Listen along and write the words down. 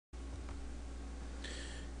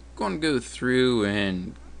going to go through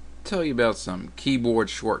and tell you about some keyboard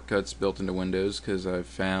shortcuts built into Windows because I've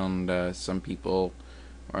found some people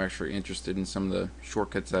are actually interested in some of the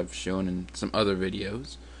shortcuts I've shown in some other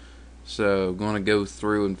videos. So I'm going to go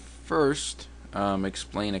through and first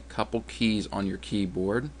explain a couple keys on your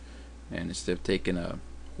keyboard, and instead of taking a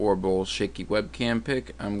horrible shaky webcam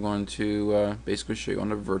pic, I'm going to basically show you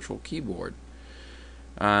on a virtual keyboard.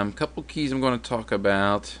 Couple keys I'm going to talk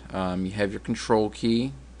about. You have your control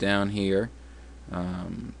key down here.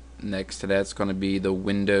 Next to that's going to be the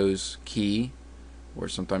Windows key, or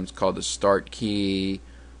sometimes called the Start key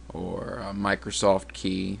or Microsoft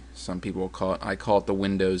key. Some people call it. I call it the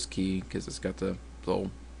Windows key because it's got the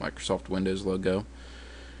little Microsoft Windows logo.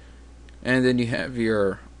 And then you have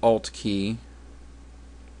your Alt key,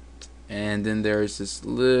 and then there's this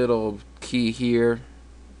little key here.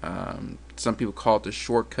 Some people call it the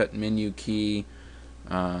shortcut menu key.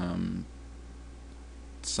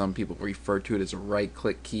 Some people refer to it as a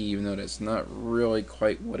right-click key, even though that's not really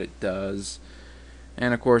quite what it does.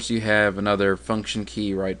 And of course, you have another function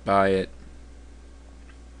key right by it.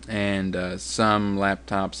 And some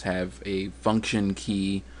laptops have a function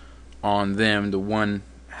key on them. The one,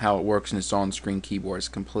 how it works in its on-screen keyboard is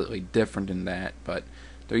completely different than that, but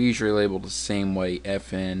they're usually labeled the same way,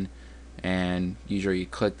 FN. And usually you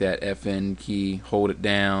click that FN key, hold it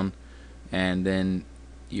down, and then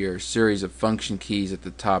your series of function keys at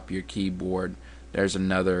the top of your keyboard, there's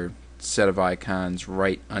another set of icons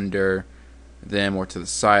right under them or to the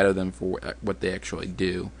side of them for what they actually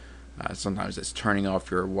do. Sometimes it's turning off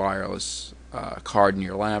your wireless card in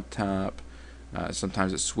your laptop.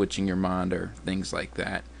 Sometimes it's switching your monitor, things like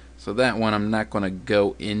that. So that one I'm not going to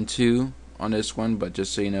go into on this one, but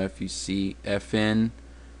just so you know, if you see FN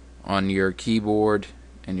on your keyboard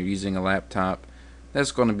and you're using a laptop,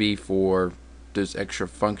 that's going to be for those extra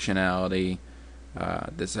functionality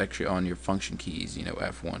that's actually on your function keys, you know,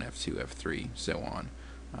 F1, F2, F3, so on.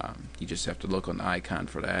 You just have to look on the icon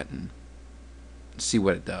for that and see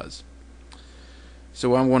what it does.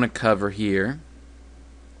 So what I want to cover here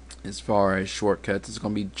as far as shortcuts is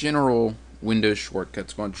going to be general Windows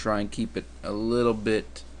shortcuts. I'm going to try and keep it a little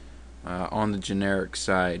bit on the generic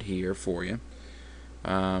side here for you.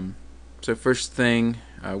 So first thing,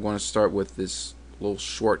 I want to start with this little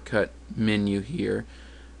shortcut menu here.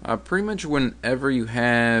 Pretty much whenever you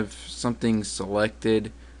have something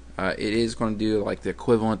selected, it is going to do like the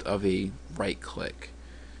equivalent of a right click.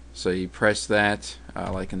 So you press that,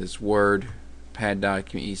 like in this Word pad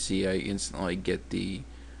document you see, I instantly get the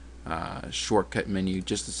shortcut menu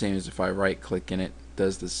just the same as if I right click in it.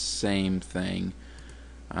 Does the same thing.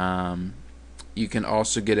 You can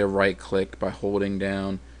also get a right click by holding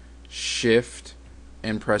down Shift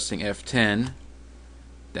and pressing F10.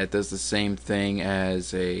 That does the same thing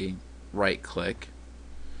as a right click.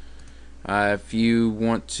 If you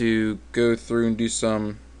want to go through and do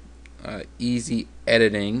some easy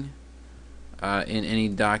editing in any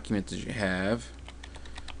document that you have,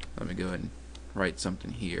 let me go ahead and write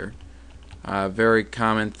something here. Very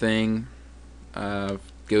common thing,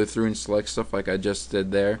 go through and select stuff like I just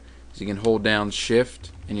did there. So you can hold down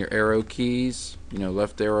Shift and your arrow keys, you know,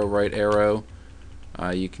 left arrow, right arrow.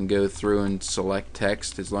 You can go through and select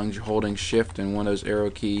text. As long as you're holding Shift and one of those arrow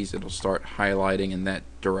keys, it'll start highlighting in that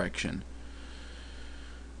direction.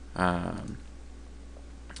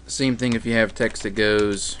 Same thing if you have text that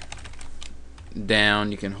goes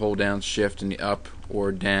down, you can hold down Shift and the up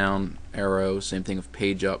or down arrow. Same thing with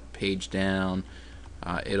page up, page down.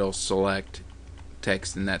 It'll select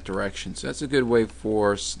text in that direction. So that's a good way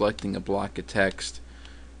for selecting a block of text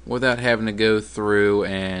without having to go through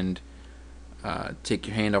and take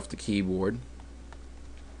your hand off the keyboard.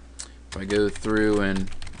 If I go through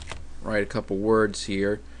and write a couple words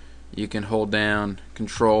here, you can hold down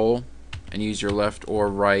Control and use your left or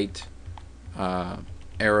right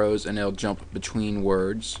arrows, and it'll jump between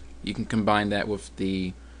words. You can combine that with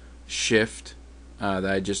the Shift that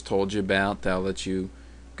I just told you about. That'll let you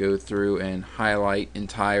go through and highlight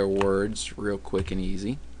entire words real quick and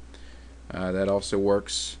easy. That also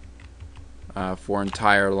works for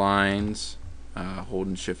entire lines.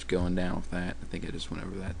 Holding Shift going down with that. I think I just went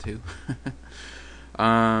over that too.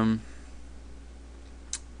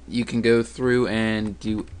 You can go through and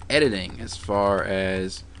do editing as far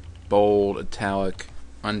as bold, italic,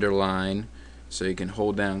 underline. So you can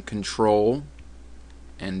hold down Control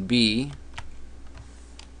and B.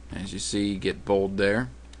 As you see, you get bold there.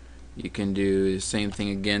 You can do the same thing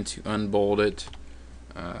again to unbold it.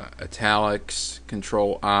 Italics,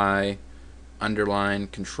 Control I, underline,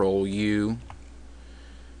 Control U.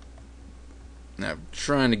 Now I'm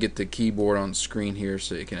trying to get the keyboard on screen here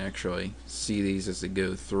so you can actually see these as they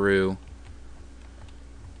go through,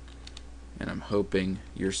 and I'm hoping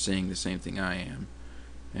you're seeing the same thing I am.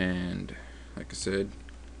 And like I said,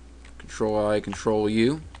 Control I, Control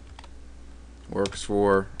U works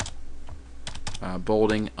for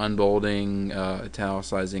bolding, unbolding,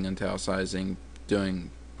 italicizing, unitalicizing, doing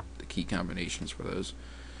the key combinations for those.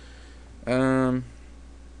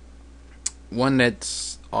 One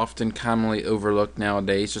that's often commonly overlooked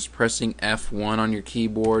nowadays, just pressing F1 on your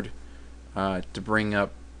keyboard to bring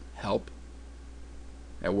up help.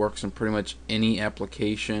 That works in pretty much any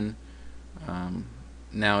application.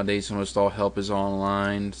 Nowadays almost all help is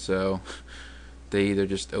online, so they either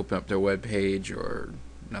just open up their web page or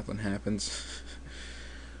nothing happens.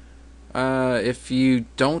 If you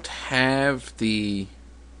don't have the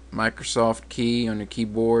Microsoft key on your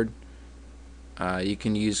keyboard, you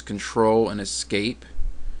can use Control and Escape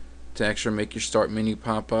to actually make your start menu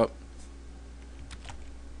pop up.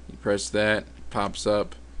 You press that, it pops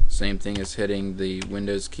up. Same thing as hitting the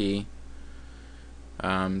Windows key.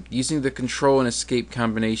 Using the Control and Escape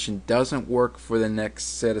combination doesn't work for the next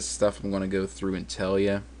set of stuff I'm going to go through and tell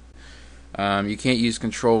you. You can't use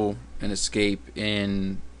Control and Escape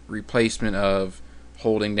in replacement of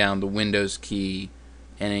holding down the Windows key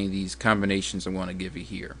and any of these combinations I'm going to give you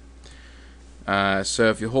here. So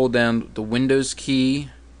if you hold down the Windows key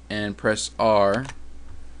and press R,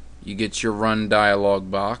 you get your Run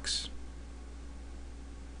dialog box.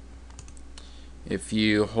 If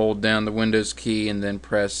you hold down the Windows key and then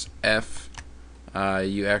press F,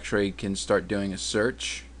 you actually can start doing a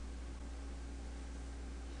search.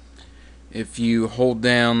 If you hold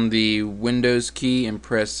down the Windows key and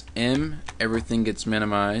press M, everything gets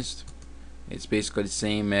minimized. It's basically the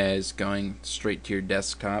same as going straight to your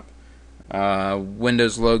desktop.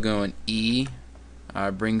 Windows logo and E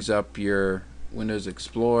brings up your Windows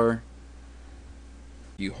Explorer.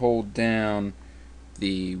 You hold down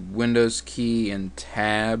the Windows key and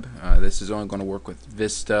Tab. This is only going to work with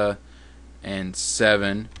Vista and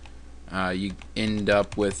 7. You end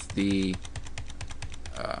up with the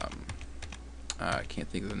I can't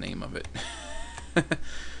think of the name of it.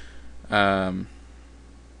 The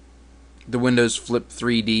Windows Flip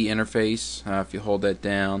 3D interface. If you hold that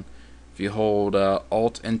down, if you hold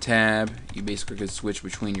Alt and Tab, you basically can switch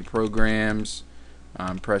between your programs.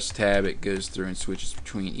 Press Tab, it goes through and switches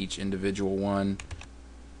between each individual one.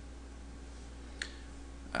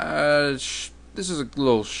 This is a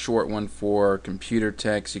little short one for computer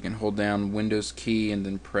text. You can hold down Windows key and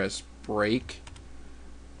then press break,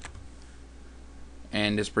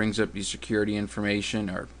 and this brings up your security information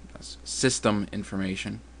or system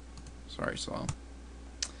information. Sorry, slow.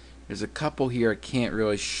 There's a couple here I can't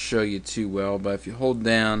really show you too well, but if you hold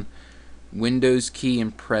down Windows key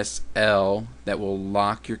and press L, that will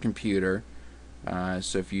lock your computer.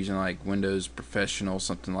 So if you're using like Windows Professional,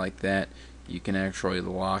 something like that, you can actually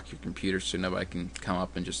lock your computer so nobody can come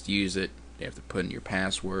up and just use it. You have to put in your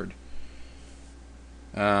password.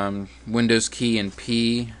 Windows key and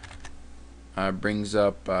P brings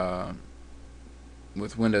up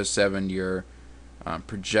with Windows 7 your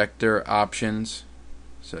projector options.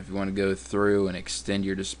 So if you want to go through and extend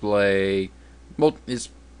your display,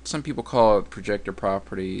 some people call it projector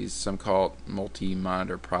properties, some call it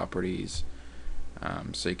multi-monitor properties.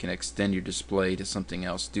 So you can extend your display to something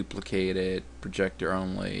else, duplicate it, projector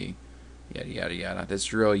only, yada yada yada.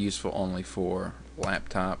 That's really useful only for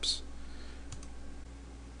laptops.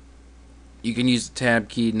 You can use the Tab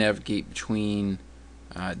key to navigate between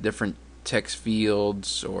different text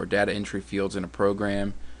fields or data entry fields in a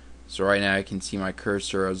program. So right now I can see my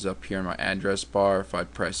cursor is up here in my address bar. If I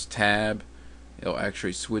press Tab, it'll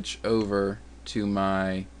actually switch over to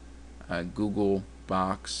my Google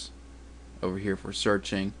box over here for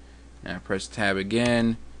searching. And I press Tab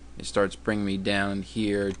again, it starts bringing me down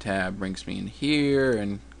here. Tab brings me in here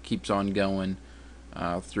and keeps on going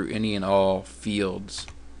through any and all fields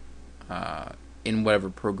in whatever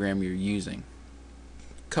program you're using.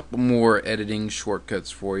 A couple more editing shortcuts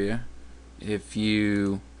for you. If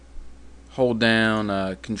you hold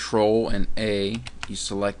down Control and A, you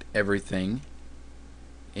select everything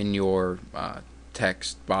in your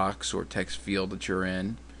text box or text field that you're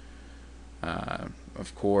in.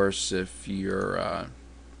 Of course, if you're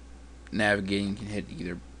navigating, you can hit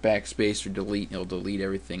either backspace or delete. It'll delete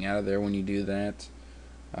everything out of there when you do that,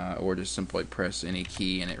 or just simply press any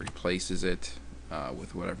key and it replaces it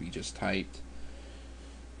with whatever you just typed.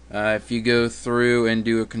 If you go through and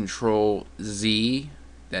do a Control Z,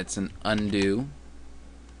 that's an undo.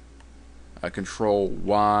 A Control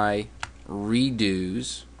Y,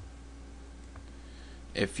 redos.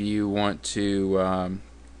 If you want to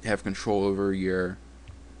have control over your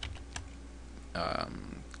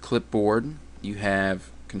clipboard, you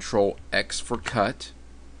have Control X for cut,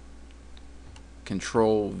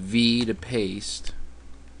 Control V to paste,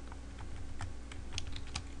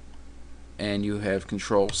 and you have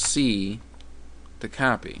Control C to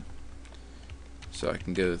copy. So I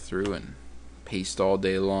can go through and paste all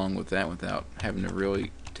day long with that without having to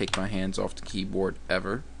really take my hands off the keyboard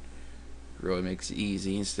ever. It really makes it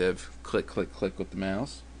easy instead of click, click, click with the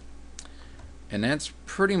mouse. And that's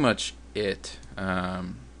pretty much it.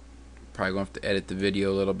 Probably going to have to edit the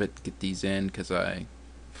video a little bit to get these in because I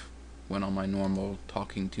went on my normal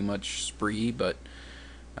talking too much spree, but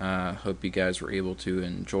hope you guys were able to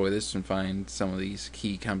enjoy this and find some of these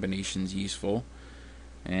key combinations useful.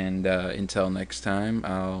 And until next time,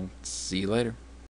 I'll see you later.